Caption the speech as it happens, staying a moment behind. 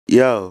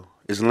Yo,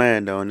 it's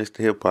Lando, and it's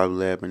the Hip Hop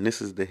Lab, and this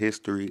is the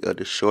history of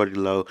the Shawty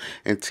Lo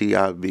and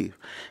T.I. beef.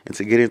 And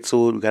to get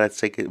into it, we gotta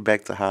take it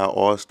back to how it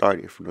all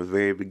started from the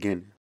very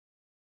beginning.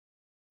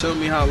 Tell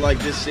me how like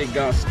this shit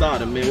got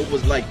started, man. What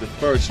was like the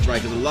first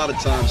strike? Cause a lot of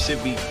times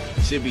shit be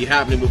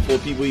happening before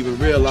people even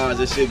realize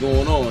this shit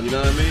going on. You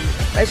know what I mean?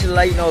 Basically,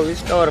 like, it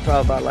started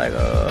probably about like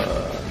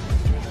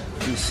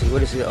let me see,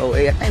 what is it?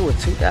 08? I think it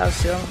was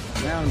 2007.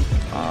 Around,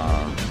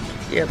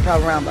 yeah,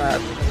 probably around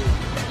about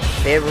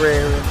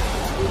February,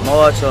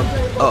 March of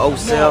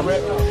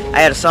 07.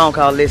 I had a song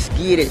called "Let's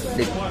Get It"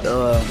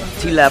 that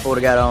T-Lap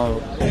would have got on.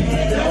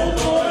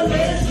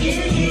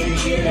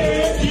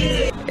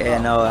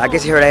 And I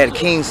guess he heard I had a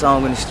King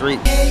song in the street.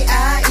 He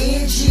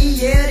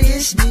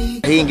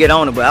didn't get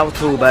on it, but I was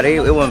cool about it.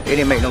 It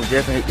didn't make no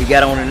difference. He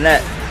got on in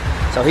that.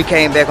 So he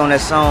came back on that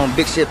song,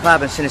 Big Shit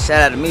Poppin', sent a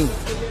shout out to me.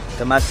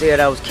 Cause I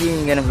said I was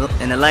king, and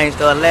the lane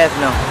started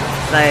laughing at him.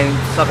 Saying,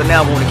 sucker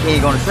now want the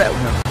king on the track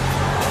with him. So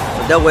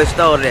that's where it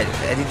started at.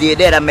 As he did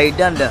that, I made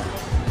done it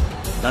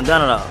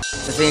all.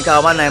 Since he ain't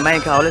called my name, I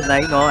ain't called his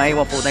name. I ain't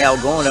want folks to think I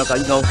was going there,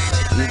 cause I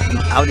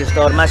was just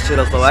starting my shit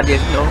up, so I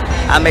just,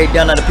 I made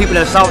done it. The people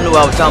in the song knew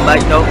what I was talking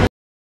about,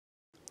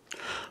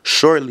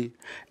 Shortly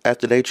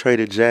after they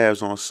traded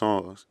jabs on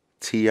songs,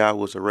 T.I.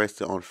 was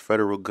arrested on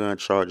federal gun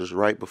charges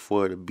right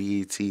before the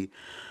BET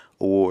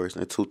Awards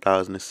in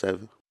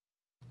 2007.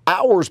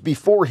 Hours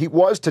before he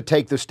was to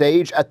take the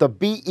stage at the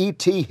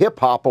BET Hip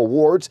Hop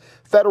Awards,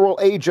 federal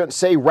agents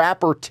say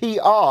rapper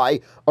T.I.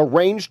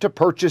 arranged to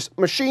purchase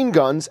machine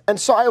guns and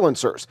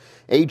silencers.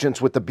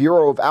 Agents with the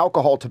Bureau of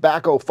Alcohol,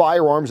 Tobacco,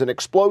 Firearms, and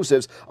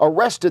Explosives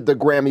arrested the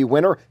Grammy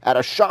winner at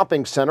a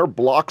shopping center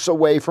blocks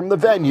away from the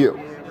venue.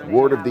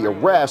 Word of the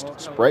arrest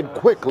spread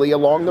quickly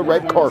along the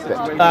red carpet.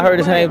 I heard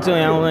his name too,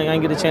 and I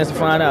didn't get a chance to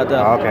find out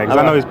though. Okay, because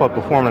I know he's supposed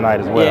to perform tonight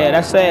as well. Yeah,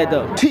 that's sad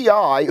though.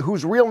 T.I.,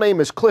 whose real name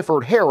is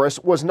Clifford Harris,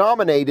 was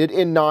nominated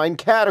in 9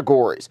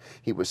 categories.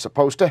 He was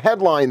supposed to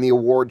headline the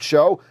award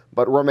show,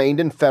 but remained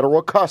in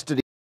federal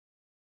custody.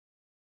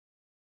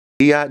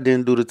 T.I.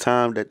 didn't do the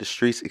time that the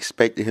streets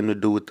expected him to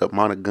do with the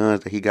amount of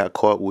guns that he got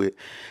caught with,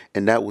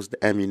 and that was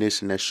the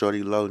ammunition that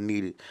Shawty Lo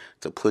needed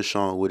to push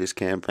on with his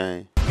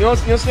campaign. You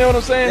understand what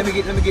I'm saying? Let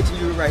me get to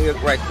you right here,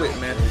 right quick,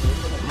 man.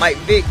 Mike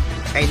Vick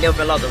ain't never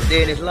been lost a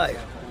day in his life.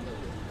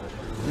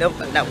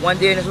 Never, not one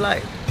day in his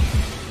life.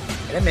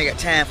 And that man got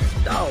time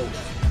for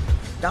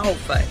dog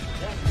fight.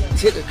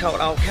 Ticket caught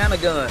all kind of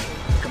guns,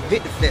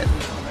 convicted felons.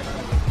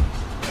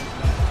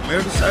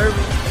 Community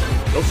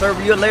service, go serve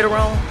a year later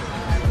on.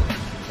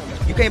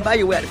 You can't buy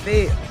your way out of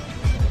the Fed.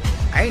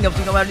 I ain't never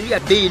seen nobody. You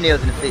got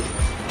billionaires in the Fed.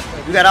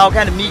 You got all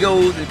kind of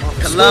Migos and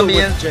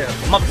Colombians.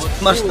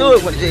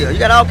 Mustard went to jail. You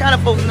got all kind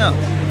of folks now.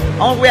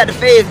 Only way out the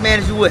Feds, man,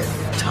 is you what?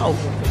 Talk.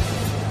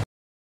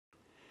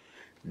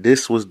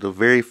 This was the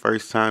very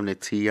first time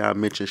that T.I.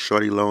 mentioned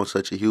Shawty Lo on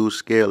such a huge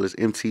scale as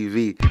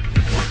MTV.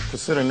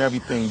 Considering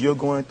everything you're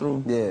going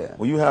through, Yeah.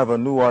 when you have a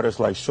new artist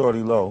like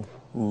Shawty Lo,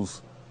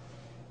 who's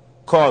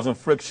causing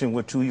friction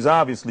with you, he's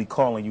obviously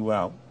calling you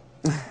out.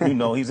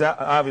 He's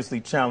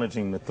obviously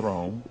challenging the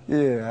throne.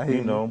 Yeah, I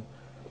hear you.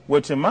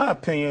 Which in my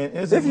opinion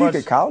isn't if you much,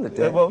 could call it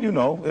that. Well,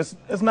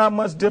 it's not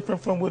much different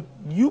from what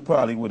you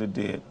probably would have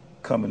did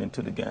coming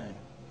into the game,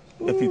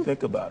 if you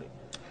think about it.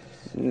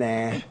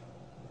 Nah.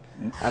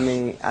 I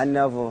mean, I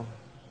never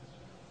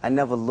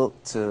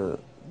looked to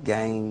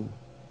gain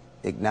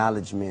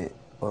acknowledgement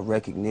or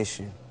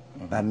recognition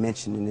by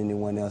mentioning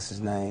anyone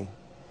else's name.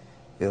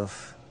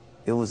 If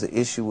it was an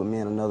issue with me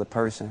and another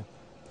person,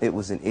 it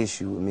was an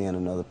issue with me and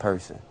another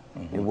person.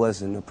 It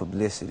wasn't a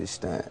publicity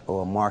stunt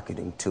or a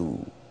marketing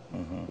tool.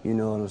 You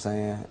know what I'm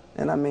saying?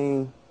 And I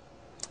mean,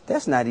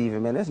 that's not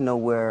even, man, that's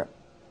nowhere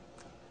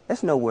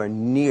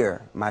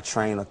near my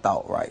train of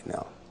thought right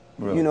now.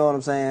 Really? You know what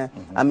I'm saying?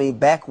 I mean,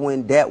 back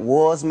when that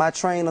was my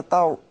train of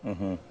thought,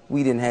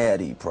 we didn't have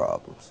these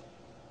problems.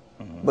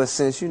 But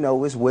since,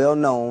 it's well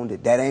known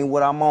that that ain't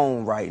what I'm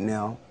on right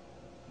now,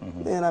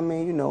 then, I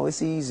mean,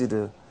 it's easy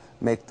to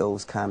make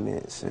those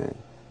comments and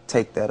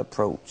take that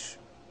approach,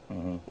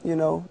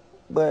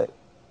 but...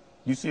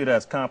 You see it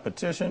as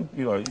competition?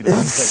 You don't take it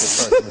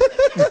personally.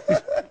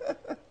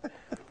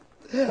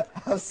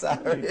 I'm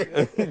sorry.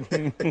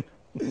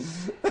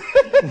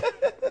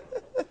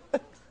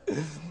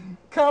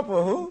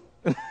 Copper who?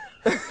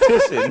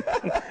 Petition.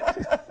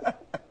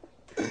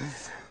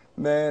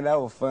 Man, that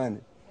was funny.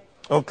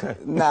 Okay.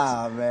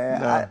 Nah,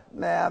 man.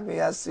 I mean,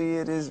 I see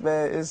it as,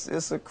 man,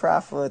 it's a cry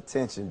for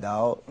attention,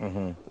 dog.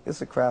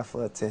 It's a cry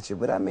for attention.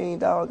 But I mean,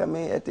 dog,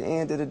 at the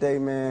end of the day,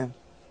 man,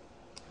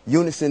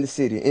 units in the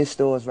city, in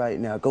stores right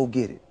now, go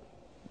get it.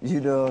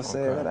 You know what I'm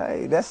saying? But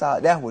hey, that's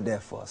what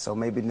that's for. So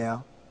maybe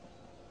now.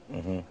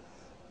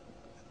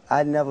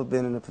 I'd never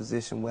been in a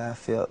position where I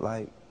felt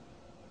like,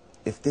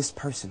 if this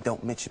person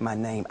don't mention my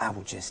name, I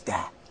will just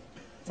die.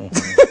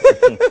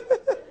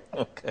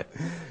 Okay.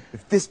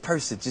 If this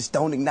person just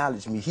don't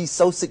acknowledge me, he's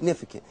so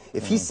significant.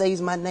 If he says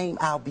my name,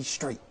 I'll be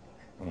straight.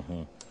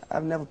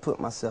 I've never put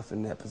myself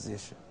in that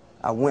position.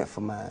 I went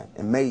for mine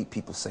and made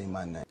people say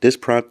my name. This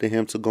prompted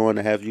him to go on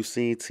to Have You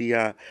Seen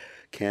T.I.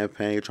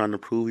 campaign trying to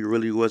prove he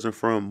really wasn't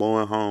from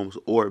Bowen Homes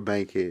or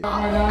Bankhead.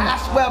 I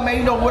swear, man,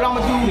 you know what I'm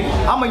gonna do?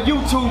 I'm a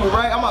YouTuber,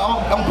 right? I'm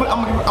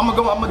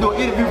gonna do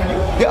an interview for you.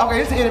 Yeah,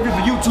 okay, it's an interview for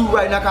YouTube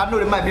right now, cause I know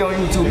they might be on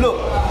YouTube.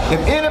 Look, if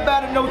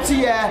anybody know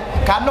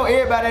T.I., cause I know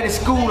everybody at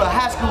school or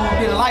high school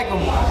didn't like him,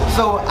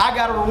 so I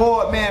got a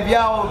reward, man. If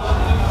y'all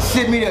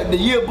send me the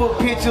yearbook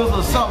pictures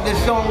or something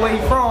that's showing where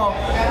he from,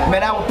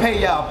 man, I will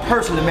pay y'all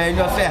personally, man. You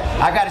know what I'm saying?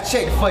 I got a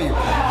check for you.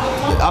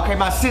 Okay,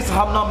 my sister,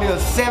 her number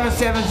is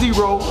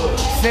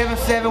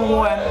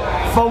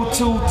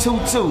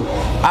 770-771-4222.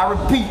 I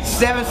repeat,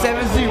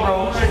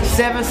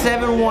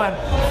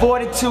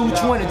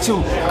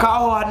 770-771-4222.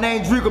 Call her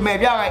name Drika, man.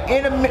 If y'all got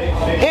any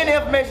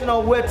information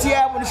on where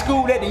T.I. went to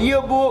school at, the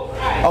yearbook,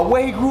 or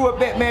where he grew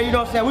up at, man, you know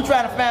what I'm saying? We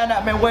trying to find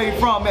out, man, where he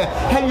from, man.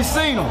 Have you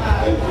seen him?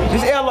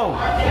 This L.O.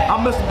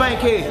 I'm Mr.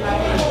 Bankhead.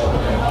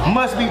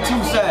 Must be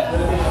two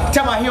sides.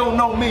 Tell me he don't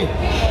know me.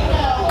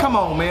 Come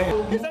on,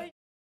 man.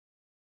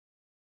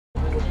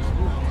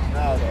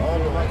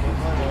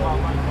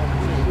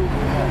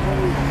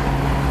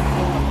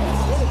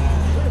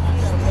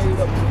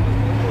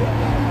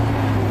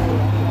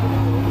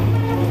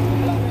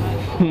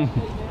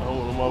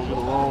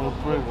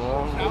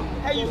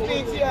 Hey, you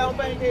seen T.I. on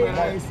Bankhead? I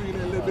ain't seen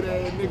that little bit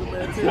ass nigga,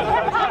 man.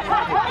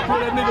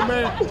 That nigga,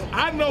 man.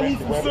 I know he's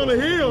from Center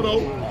Hill,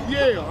 though.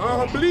 Yeah,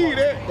 I believe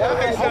that.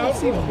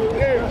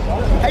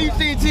 Hey, you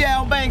seen T.I.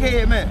 on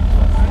Bankhead, man?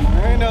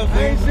 I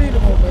ain't seen him,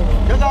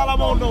 man. That's all I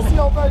want to know. See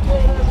on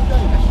Bankhead every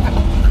day.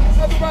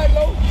 That's right,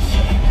 Lo.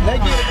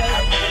 Let's get it, man.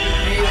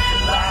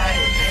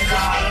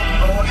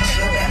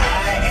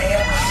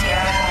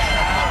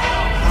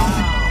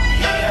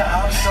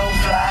 I'm so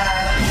fly.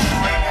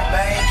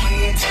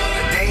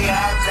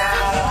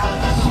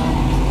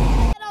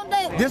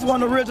 This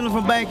one original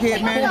from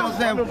Bankhead, man. You know what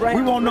I'm saying?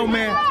 We won't know,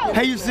 man.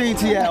 Hey, you seen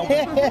T.I.?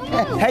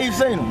 Hey, you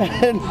seen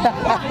him?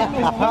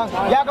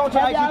 Y'all gonna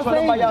try to keep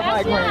talking about y'all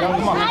ice cream.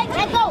 Come on.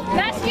 Let's go.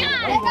 Let's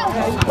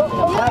go.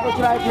 Y'all go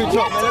try to keep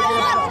talking,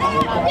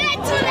 man. Let's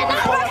get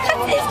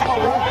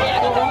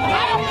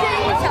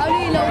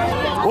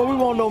what we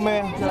won't know,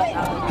 man.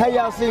 Hey,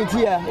 y'all seen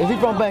T.I.? Is he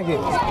from Bankhead?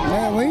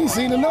 Man, we ain't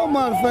seen no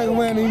motherfucking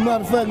wearing these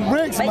motherfucking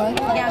bricks, man.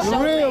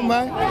 For real,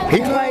 man. He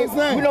claims,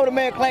 we know the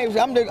man claims,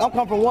 I'm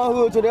come from one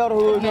hood to the other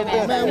hood.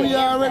 Man, we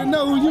already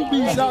know who you be,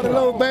 Shawty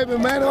Lo, baby,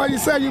 man. Why you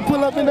say you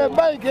pull up in that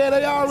Bankhead,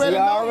 they already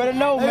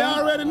know. Man. They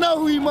already know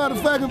who you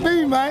motherfucking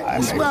be, man.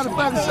 This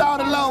motherfucking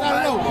Shawty Lo,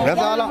 man. That's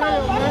all I'm.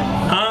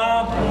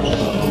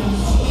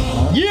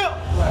 Yeah.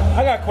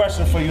 I got a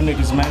question for you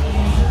niggas, man.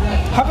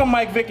 How come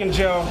Mike Vick in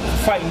jail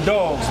fighting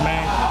dogs,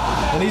 man?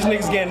 And these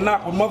niggas getting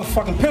knocked with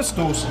motherfucking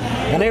pistols,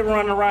 and they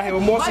running around here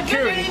with more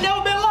security. Mike Vick ain't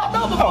never been locked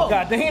up before. Oh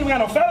God, they ain't got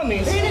no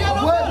felonies. He ain't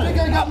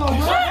got no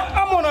drugs.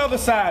 I'm on the other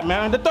side,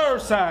 man, the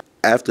third side.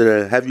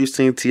 After the Have You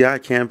Seen T.I.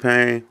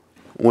 campaign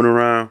went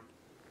around,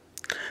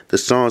 the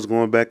songs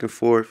going back and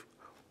forth,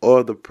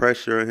 all the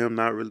pressure of him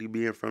not really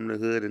being from the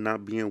hood and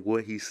not being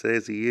what he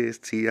says he is,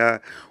 T.I.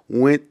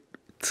 went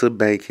to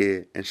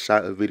Bankhead and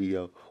shot a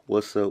video.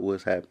 What's up?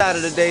 What's happening? Out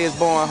of the day is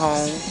born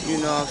home, you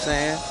know what I'm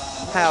saying?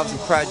 Housing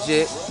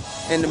project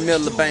in the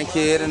middle of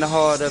Bankhead in the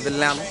heart of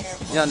Atlanta,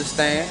 you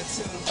understand?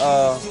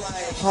 Home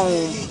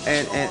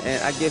and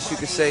I guess you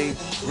could say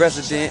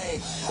resident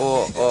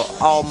or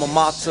alma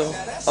mater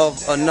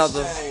of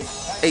another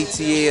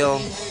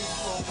ATL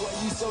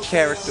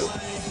character,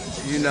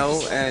 you know,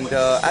 and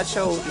I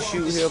chose to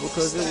shoot here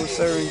because it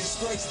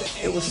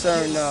was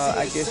certain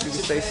I guess you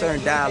could say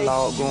certain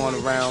dialogue going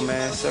around,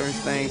 man, certain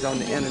things on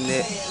the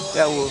internet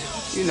that were,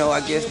 you know,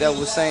 I guess that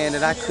was saying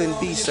that I couldn't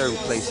be certain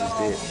places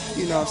that,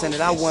 you know what I'm saying,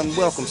 that I wasn't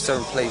welcome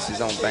certain places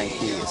on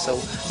Bankhead. So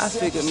I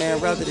figured, man,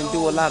 rather than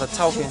do a lot of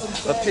talking,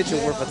 a picture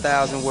worth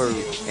 1,000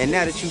 words. And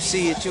now that you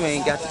see it, you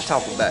ain't got to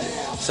talk about it.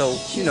 So,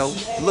 you know,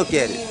 look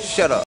at it.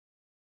 Shut up.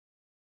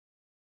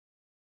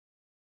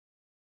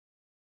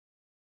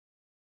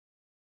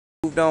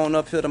 Moved on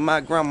up here to my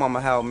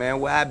grandmama house, man,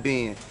 where I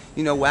been,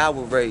 you know, where I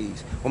was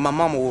raised, where my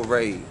mama was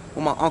raised,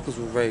 where my uncles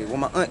were raised, where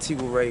my auntie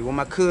was raised, where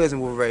my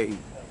cousin was raised.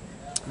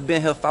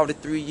 Been here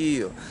 43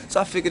 years. So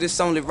I figured it's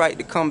only right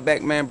to come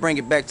back, man, bring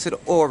it back to the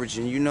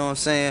origin, you know what I'm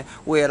saying,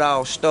 where it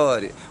all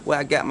started, where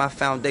I got my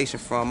foundation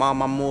from, all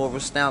my moral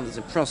standards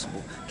and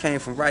principles came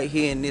from right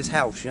here in this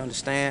house, you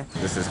understand?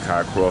 This is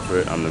Kai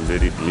Crawford. I'm the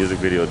music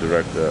video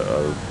director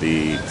of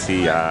the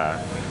T.I.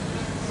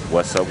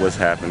 What's Up, What's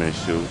Happening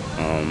shoot.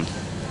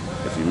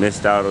 If you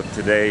missed out on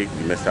today,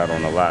 you missed out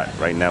on a lot.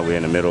 Right now we're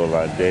in the middle of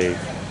our day,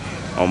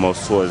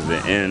 almost towards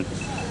the end.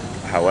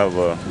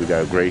 However, we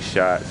got great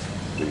shots.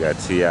 We got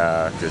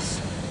T.I.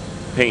 just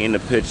painting the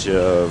picture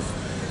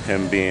of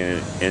him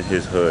being in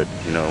his hood,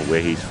 you know, where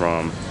he's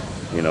from.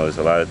 You know, there's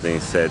a lot of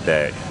things said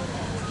that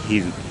he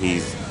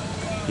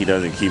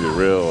doesn't keep it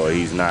real, or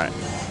he's not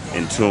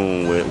in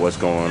tune with what's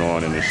going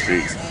on in the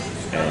streets.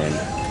 And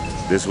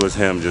this was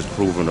him just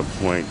proving a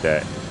point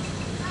that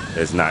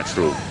it's not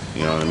true.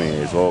 You know what I mean?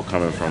 It's all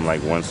coming from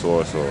like one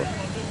source or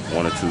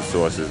one or two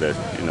sources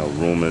that, you know,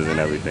 rumors and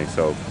everything.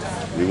 So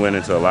we went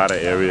into a lot of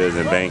areas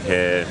in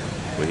Bankhead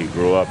he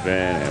grew up in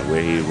and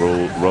where he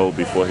rode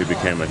before he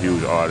became a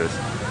huge artist.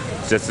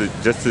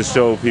 Just to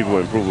show people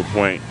and prove a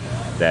point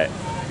that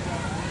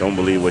don't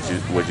believe what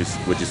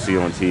you see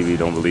on TV,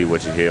 don't believe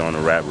what you hear on the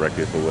rap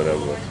records or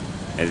whatever.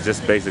 And it's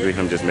just basically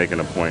him just making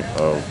a point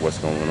of what's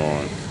going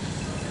on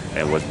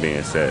and what's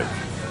being said.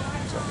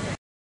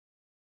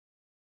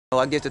 So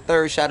I guess the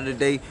third shot of the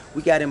day,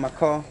 we got in my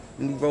car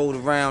and we rolled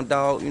around,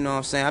 dog. You know what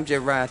I'm saying? I'm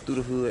just riding through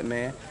the hood,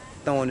 man.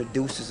 Throwing the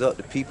deuces up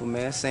to people,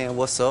 man. Saying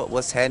what's up,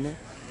 what's happening,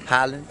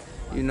 hollering.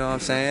 You know what I'm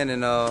saying?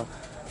 And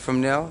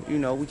from there, you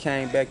know, we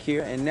came back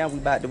here, and now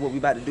what we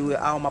about to do is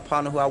all my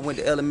partner who I went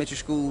to elementary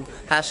school,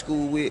 high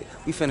school with,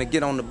 we finna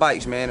get on the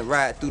bikes, man, and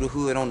ride through the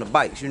hood on the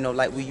bikes, you know,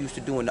 like we used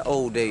to do in the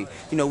old days.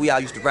 You know, we all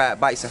used to ride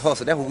bikes and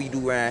hustle. That's what we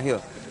do around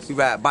here. We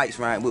ride bikes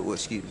around with,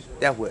 excuse me.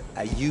 That's what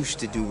I used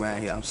to do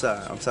around here. I'm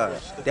sorry.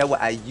 That's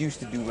what I used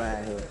to do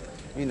around here.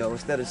 You know,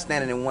 instead of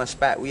standing in one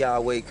spot, we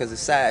always, because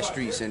it's side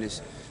streets and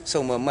it's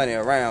so much money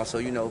around, so,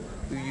 you know,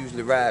 we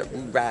usually ride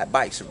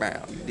bikes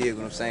around. You dig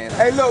what I'm saying?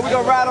 Hey, look, we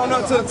gonna ride on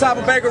up to the top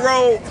of Baker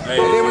Road,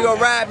 and then we gonna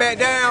ride back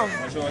down.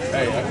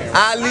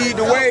 I lead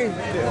the way.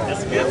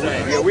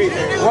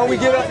 When we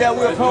get up there,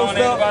 we'll post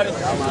up.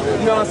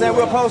 You know what I'm saying?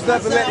 We'll post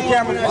up and let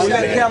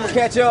the camera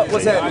catch up.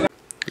 What's happening?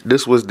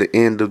 This was the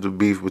end of the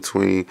beef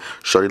between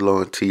Shawty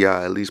Lo and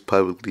T.I., at least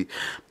publicly.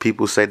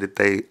 People say that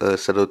they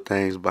settled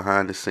things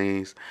behind the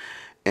scenes.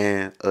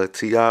 And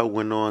T.I.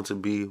 went on to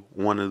be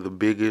one of the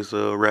biggest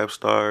rap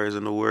stars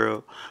in the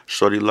world.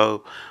 Shawty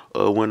Lo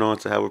went on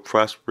to have a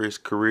prosperous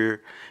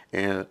career.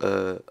 And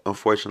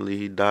unfortunately,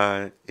 he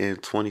died in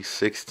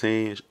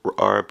 2016.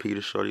 R.I.P. to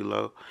Shawty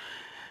Lo.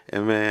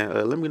 And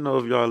man, let me know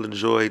if y'all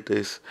enjoyed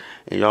this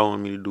and y'all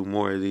want me to do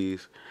more of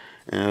these.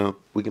 And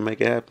we can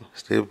make it happen.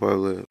 Stay a part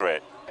of it.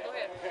 Right.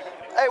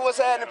 Hey, what's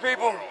happening,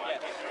 people?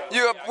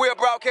 We're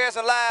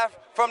broadcasting live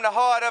from the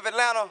heart of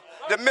Atlanta,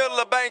 the middle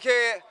of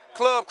Bankhead,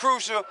 Club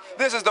Crucial.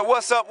 This is the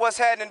What's Up, What's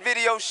Happening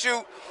video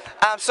shoot.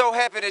 I'm so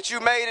happy that you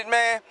made it,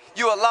 man.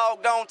 You are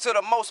logged on to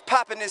the most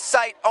poppin'est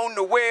site on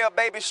the web,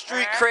 baby.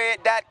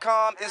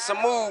 Streetcred.com. It's a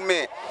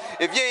movement.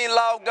 If you ain't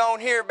logged on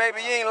here,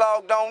 baby, you ain't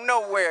logged on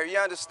nowhere. You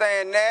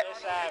understand that?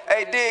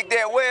 Hey, dig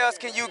that. Where else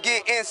can you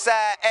get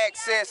inside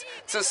access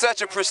to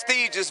such a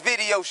prestigious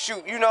video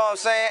shoot? You know what I'm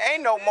saying?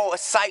 Ain't no more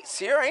sites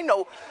here. Ain't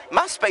no,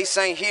 my space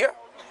ain't here.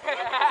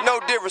 No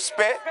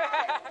disrespect.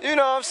 You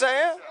know what I'm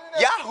saying?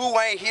 Yahoo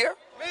ain't here.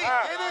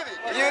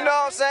 You know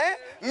what I'm saying?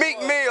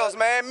 Meek Mills,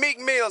 man. Meek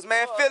Mills,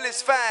 man.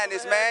 Philly's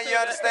finest, man. You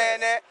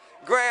understand that?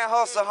 Grand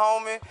hustle,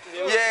 homie.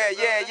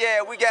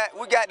 Yeah. We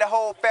got the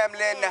whole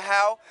family in the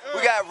house.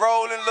 We got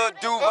Rollin', Lil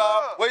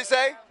Duval. What you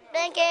say?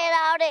 Bankhead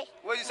all day.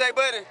 What you say,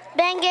 buddy?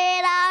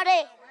 Bankhead all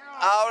day.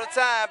 All the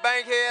time.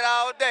 Bankhead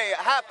all day.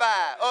 High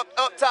five.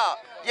 Up top.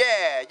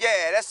 Yeah,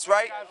 that's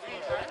right.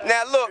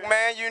 Now look,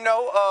 man, you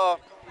know,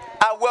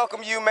 I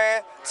welcome you,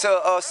 man,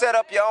 to set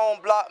up your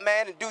own block,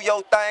 man, and do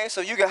your thing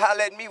so you can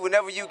holler at me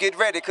whenever you get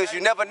ready, because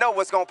you never know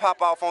what's going to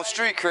pop off on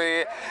Street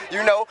Cred.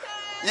 You know,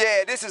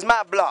 yeah, this is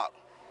my block.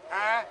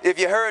 If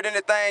you heard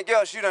anything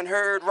else, you done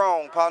heard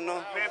wrong,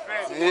 partner.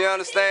 You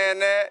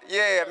understand that?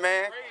 Yeah,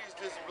 man.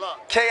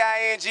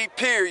 K-I-N-G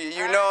period,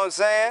 you know what I'm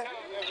saying?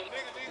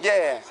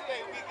 Yeah.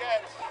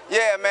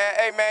 Yeah, man.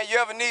 Hey, man, you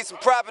ever need some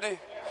property,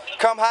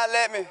 come holler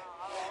at me.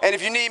 And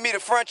if you need me to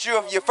front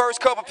you your first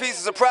couple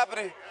pieces of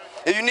property,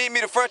 if you need me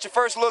to front your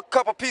first little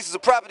couple pieces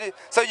of property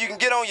so you can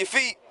get on your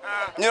feet,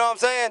 you know what I'm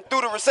saying,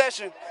 through the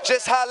recession,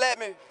 just holler at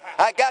me.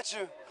 I got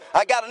you.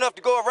 I got enough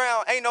to go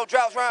around. Ain't no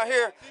droughts around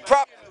here.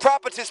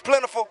 Property's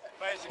plentiful.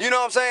 You know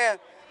what I'm saying?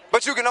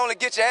 But you can only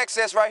get your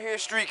access right here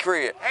at Street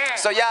Cred.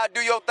 So y'all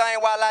do your thing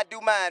while I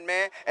do mine,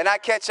 man. And I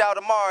catch y'all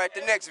tomorrow at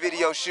the next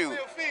video shoot.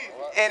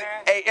 In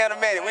a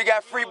minute. We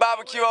got free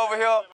barbecue over here.